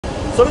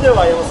それで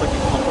は山崎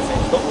小葉音選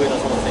手と上田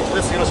紗奈選手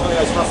です。よろしくお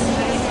願いします。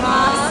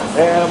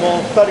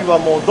もう2人は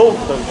もう同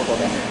期ということ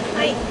で、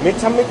はい、めち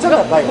ゃめちゃ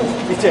仲いい。も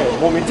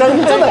うめちゃめ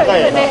ちゃ仲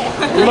いいな。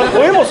今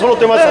声も揃っ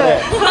てました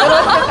ね。笑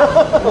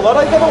い方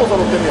も揃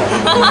ってるやん。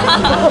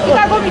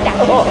双子みたい。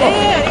あり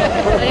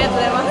がとう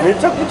ございます。め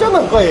ちゃくちゃ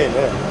仲いい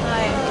ね。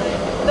はい。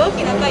同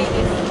期仲いい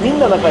です。みん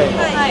な仲いいの。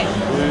はい。同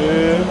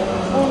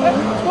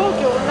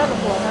期女の子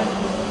は何？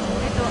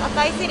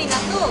赤井セリナ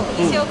と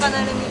石岡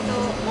成美と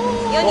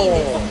4人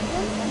です。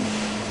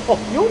あ、4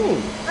人？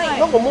な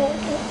んかもう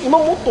今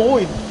もっと多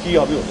い日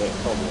あるよね。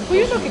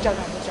冬の木じゃ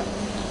ないのじゃ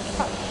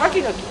あ。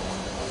秋の木。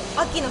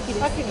秋の木で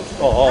す。秋の木。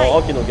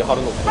秋の木、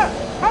春の木。春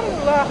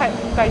ははいいっ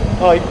ぱい。いっ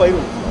ぱいいる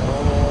んですよ。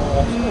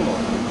そうなん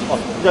だ。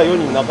じゃあ4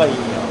人仲いいん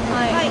や。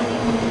はい。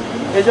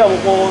じゃあもう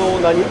こ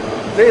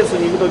うレース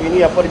に行くとき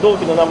にやっぱり同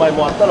期の名前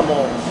もあったら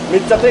もうめ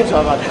っちゃテンシ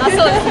ョン上がって。そうです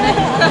ね。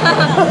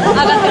上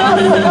がってま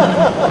す。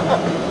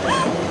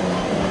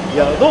い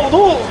や、同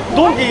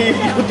期言っ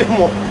て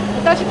も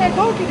私ね、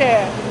同期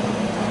で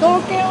同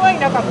県はい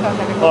なかったん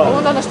だけど、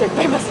女の人いっ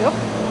ぱいいますよ。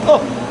女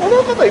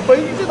の方いっぱ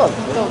いいてたんです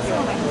ね。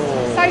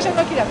最初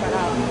の木だから。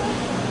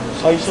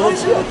最初の木？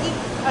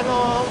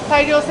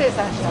大量生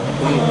産した。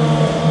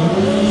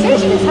選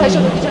手に最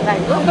初の木じゃな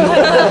いよ。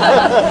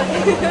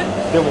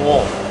で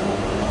も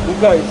向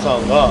井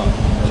さんが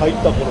入っ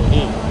た頃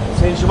に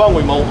選手番号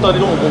今お二人と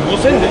ももう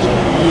5000でしょ。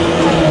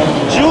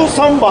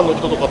13番の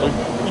人とかとい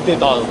て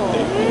たって。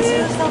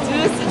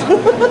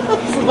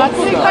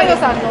松井佳代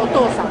さんのお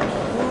父さん。松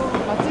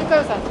井佳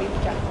代さんって言っ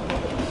ちゃ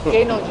う。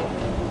芸能人。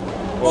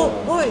松井佳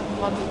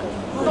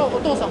代のお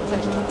父さんも選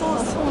手だった。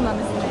そうなん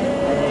ですね。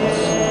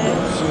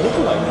すご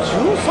くない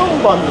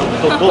？13番の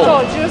人と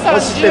そう、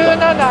13、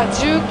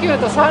17、19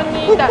と3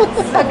人いただ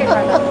け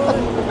かな。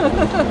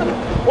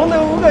ほんで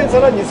向井さ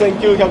んが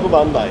2900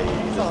番台です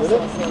よね。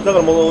だか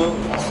らもう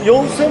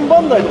4000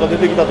番台とか出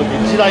てきた時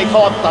時代変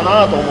わった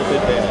なと思って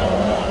て、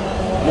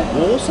も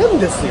う5000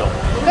ですよ。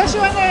昔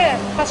はね、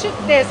走っ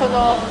て私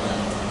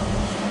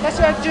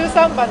は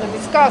13番の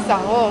水川さ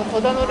んを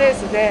戸田のレー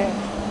スで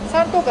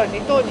3頭から2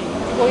頭に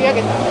追い上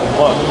げた。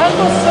それで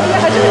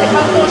初めて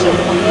関東賞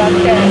とかもらって、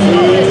す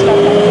ごい嬉しかっ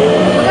た。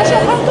私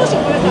は関東賞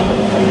もらったレ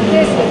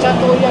ースでちゃん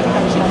と追い上げた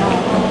りしたら。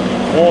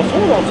そう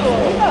なんですか。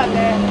今は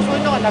ね、そう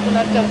いうのがなく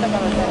なっちゃったか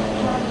らね。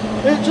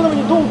ちなみ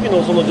に同期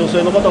のその女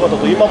性の方々と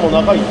今も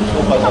仲いいんです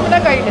か？今も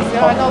仲いいです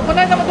よ。この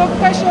間も同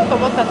期会しようと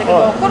思ったんだけ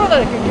ど、コロナ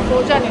で結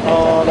局おじゃんになっ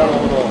ちゃって。なる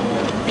ほど。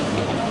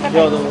い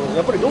や、やっ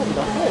ぱり同期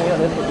だったんや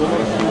ねってどうなん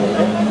ですかね。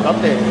だっ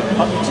て1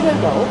年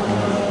間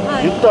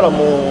言ったら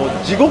もう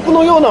地獄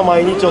のような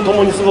毎日を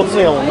共に過ごすん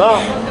やもんな。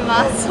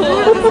まあそう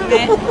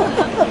ですね。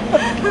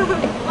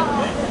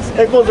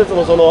今節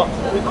も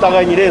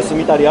互いにレース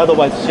見たりアド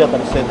バイスし合った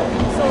りしてんの？そ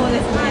う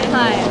ですね。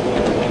はい。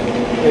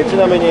ち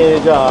なみ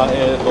にじゃあ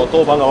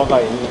当番が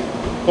若い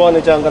小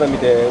姉ちゃんから見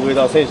て上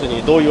田選手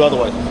にどういうアド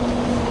バイスです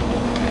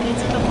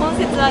か？ちょっと今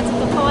節はちょ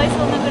っとかわい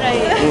そうなぐらい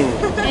エ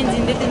ンジ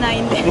ン出てな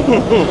いんで、今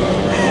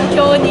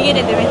日逃げ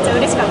れてめっちゃ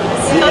嬉しかったで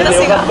す。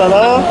私が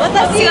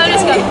嬉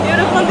しかった。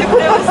喜んでく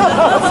れまし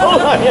た。そう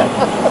なんや。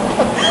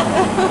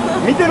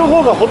見てる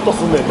方がホッと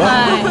すんねんな。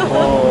はい。よ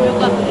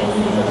かったです。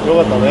よ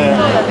かったね。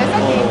そうだね。さ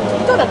っき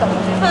そうだったも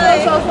んね。は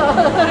い。そう。撮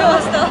れま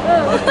した。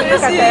嬉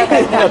しい。よか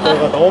った。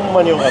ほん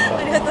まによかった。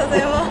ありがとうござ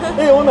います。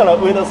ほんなら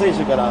上田選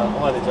手から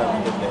おはねちゃん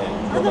見てて。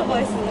アド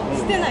バイス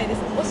してないで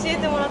す。教え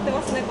てもらって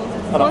ますね、今節。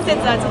今節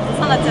はちょっと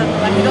さなちゃん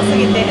がひどす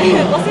ぎて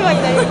お世話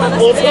になりっぱ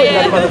なしで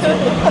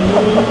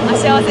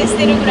足合わせし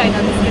てるぐらいな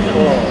んですけど。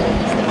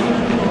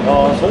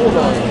そう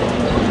なんですよ。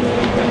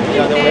い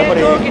やでもやっぱ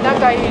り同期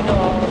仲いいの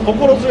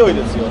心強い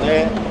ですよ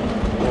ね。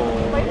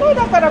今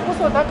だからこ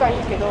そ仲い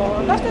いけど、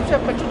私たちは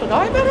やっぱりちょっと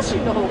ライバル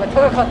心の方が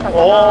高かったから。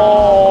そ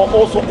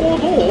こ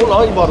どう？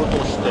ライバルと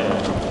して。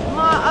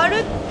まああ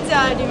るっち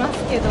ゃありま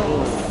すけど、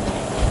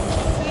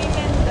水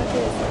面だけ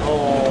です。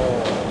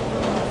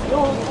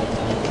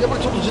やっぱ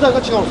りちょっと時代が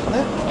違うんですか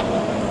ね。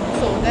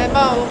そうね。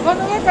まあ他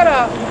の上か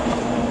ら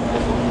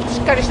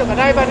しっかりした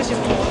ライバル心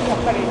もや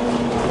っぱり持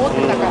って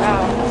たか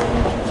ら。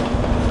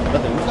だ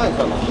って向井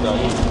さんの時代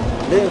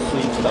レース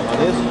行ったら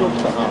レース場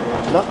来たら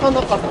泣かな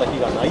かった日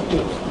がないってい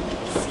うんですよ。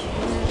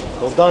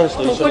男子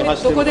と一緒に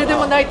走ってるから。どこでで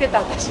も泣いて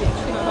た私。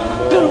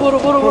ボロボロ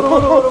ボロボロボ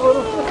ロボロボ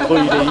ロ。トイ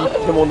レ行って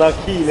も泣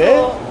き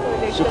ね。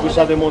宿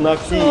舎でも泣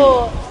きし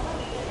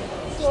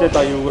て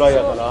たいうぐらい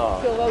やから。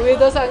今日は上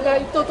田さんが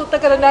1等取った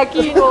から泣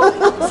きの。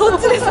そ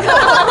っちですか。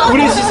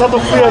嬉しさと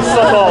悔し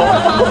さと。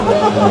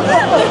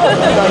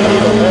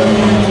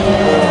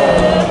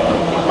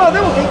まあで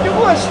も結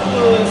局は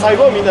最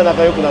後はみんな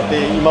仲良くなっ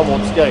て今もお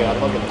付き合いがあ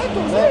るわけですよ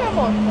ね。それは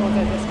もう当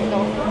然ですけど、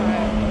だ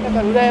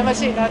から羨ま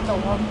しいなと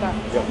思った。い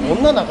やこ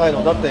んな仲いい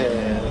のだって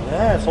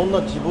ね、そんな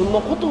自分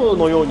のこと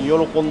のように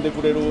喜んで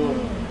くれる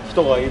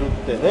人がいるっ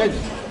てね、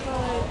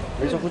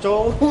めちゃくちゃ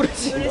嬉しいな。嬉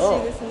しいで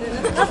すね。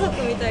家族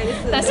みたいで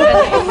す。確か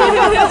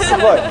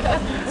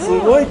に。す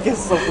ごい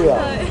結束や。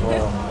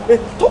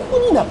特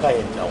に仲い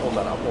いんじゃん。ほん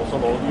ならもうそ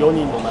の4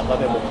人の中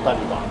でも2人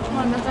は。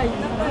まあ仲いい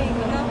かな。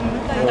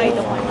仲仲いい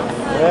と思いま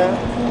す。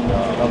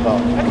なんか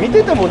見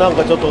ててもなん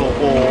かちょっとこ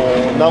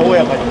う和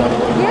やかになる。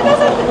上田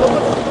さんってどこ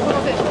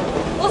の選手な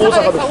の？大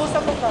阪です。大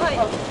阪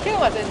か。県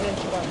は全然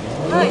違う。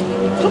はい。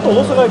ちょっと大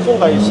阪に今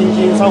回新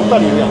人さん2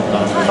人いるやんか。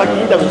さっき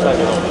インタビューした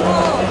けど、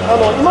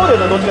今まで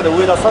のどっちかで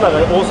上田紗奈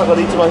が大阪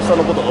で一番下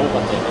のことが多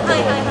かったよね。は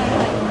いはいはい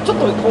はい。ちょっ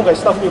と今回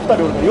スタッフに2人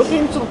おるから余計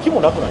にちょっと気も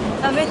楽ない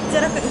あ、めっち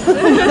ゃ楽です。自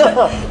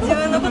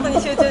分のこと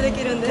に集中でき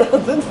るんで。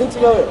全然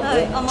違うよ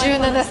ね。はい。17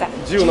歳。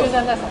17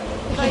歳。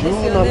高いで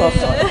すよね。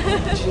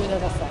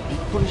17歳。びっ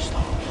くりした。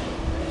す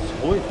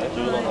ごいね、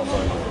17歳。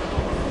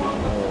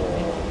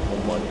ほ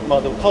んまに。ま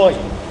あでも可愛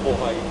い後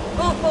輩。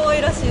可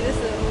愛らしいで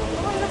す。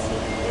可愛らしい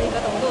って言い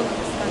方もどうなん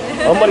ですか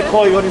ね。あんまり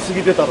可愛がりす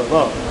ぎてたら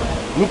な、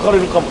抜かれ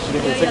るかもし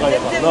れへん世界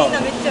やからな。みんな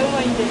めっちゃうま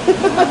いんで。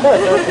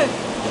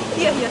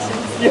ヒヤヒヤしま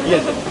す。いやい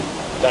や、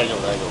大丈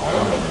夫大丈夫。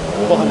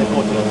小羽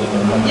コーチのついて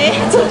る。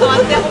ちょっと待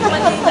って、ほんま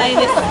にない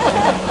です。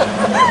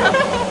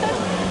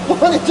小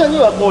羽ちゃんに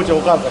はコーチお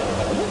母さんや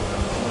からね。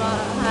ま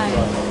あ、はい。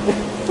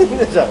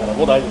じゃあから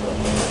もう大丈夫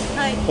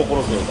だ。はい。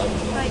心強い感じ。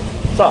はい。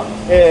さあ、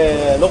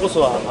残す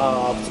は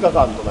2日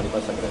間となりま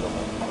したけれども、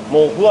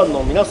もうファン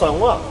の皆さん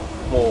は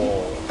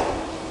も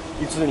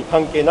ういつに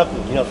関係なく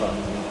皆さん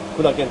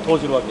船券投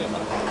じるわけやか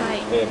ら、は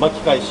い。巻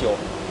き返しを、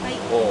はい。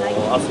明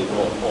日以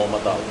降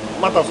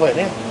またそうや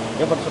ね。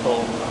やっぱちょっと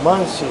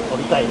満州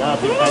取りたいな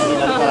という感じに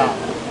なるから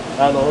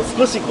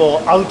少しこ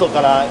うアウトか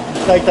ら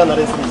大胆な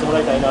レースにしてもら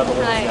いたいなと思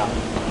うんですが、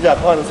じゃあ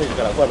ファンの選手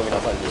からファンの皆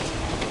さんに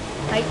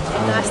はい、明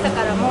日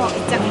からも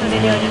一着取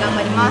れるように頑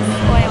張ります。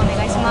応援お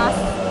願いしま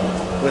す。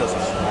上田さ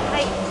ん。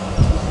はい。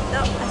明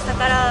日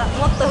から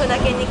もっと船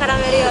券に絡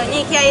めるよう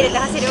に気合い入れて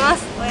走りま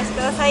す。おやしく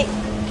ださい。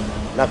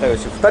仲良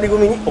し2人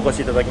組にお越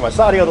しいただきまし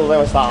た。ありがとうござ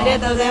いました。ありが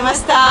とうございま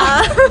し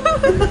た。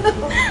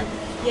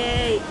イ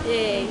エーイ。イ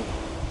エーイ。